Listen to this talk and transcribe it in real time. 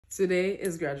Today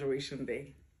is graduation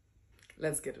day.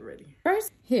 Let's get ready.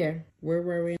 First, here we're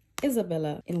wearing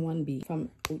Isabella in 1B from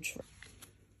Ultra.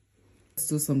 Let's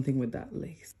do something with that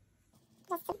lace.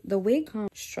 The wig comes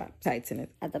strapped, tighten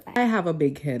it at the back. I have a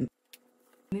big head.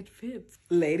 It fits.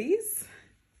 Ladies,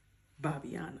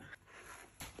 Babiana.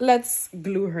 Let's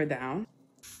glue her down.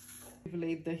 We've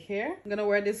laid the hair. I'm gonna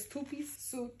wear this two-piece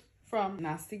suit from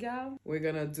Nasty Gal. We're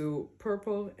gonna do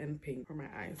purple and pink for my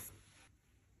eyes.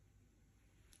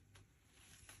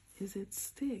 Is it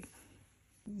stick?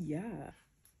 Yeah.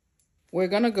 We're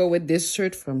gonna go with this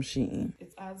shirt from Shein.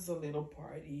 It adds a little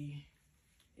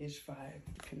party-ish vibe.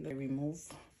 Can they remove?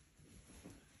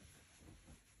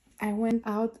 I went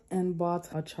out and bought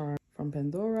a charm from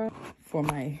Pandora for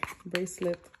my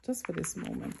bracelet, just for this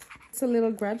moment. It's a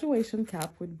little graduation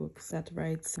cap with books that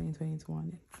writes 2022 on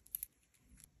it.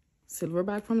 Silver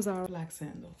bag from Zara, black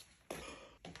sandal.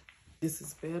 This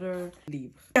is better.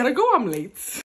 Leave. Gotta go, I'm late.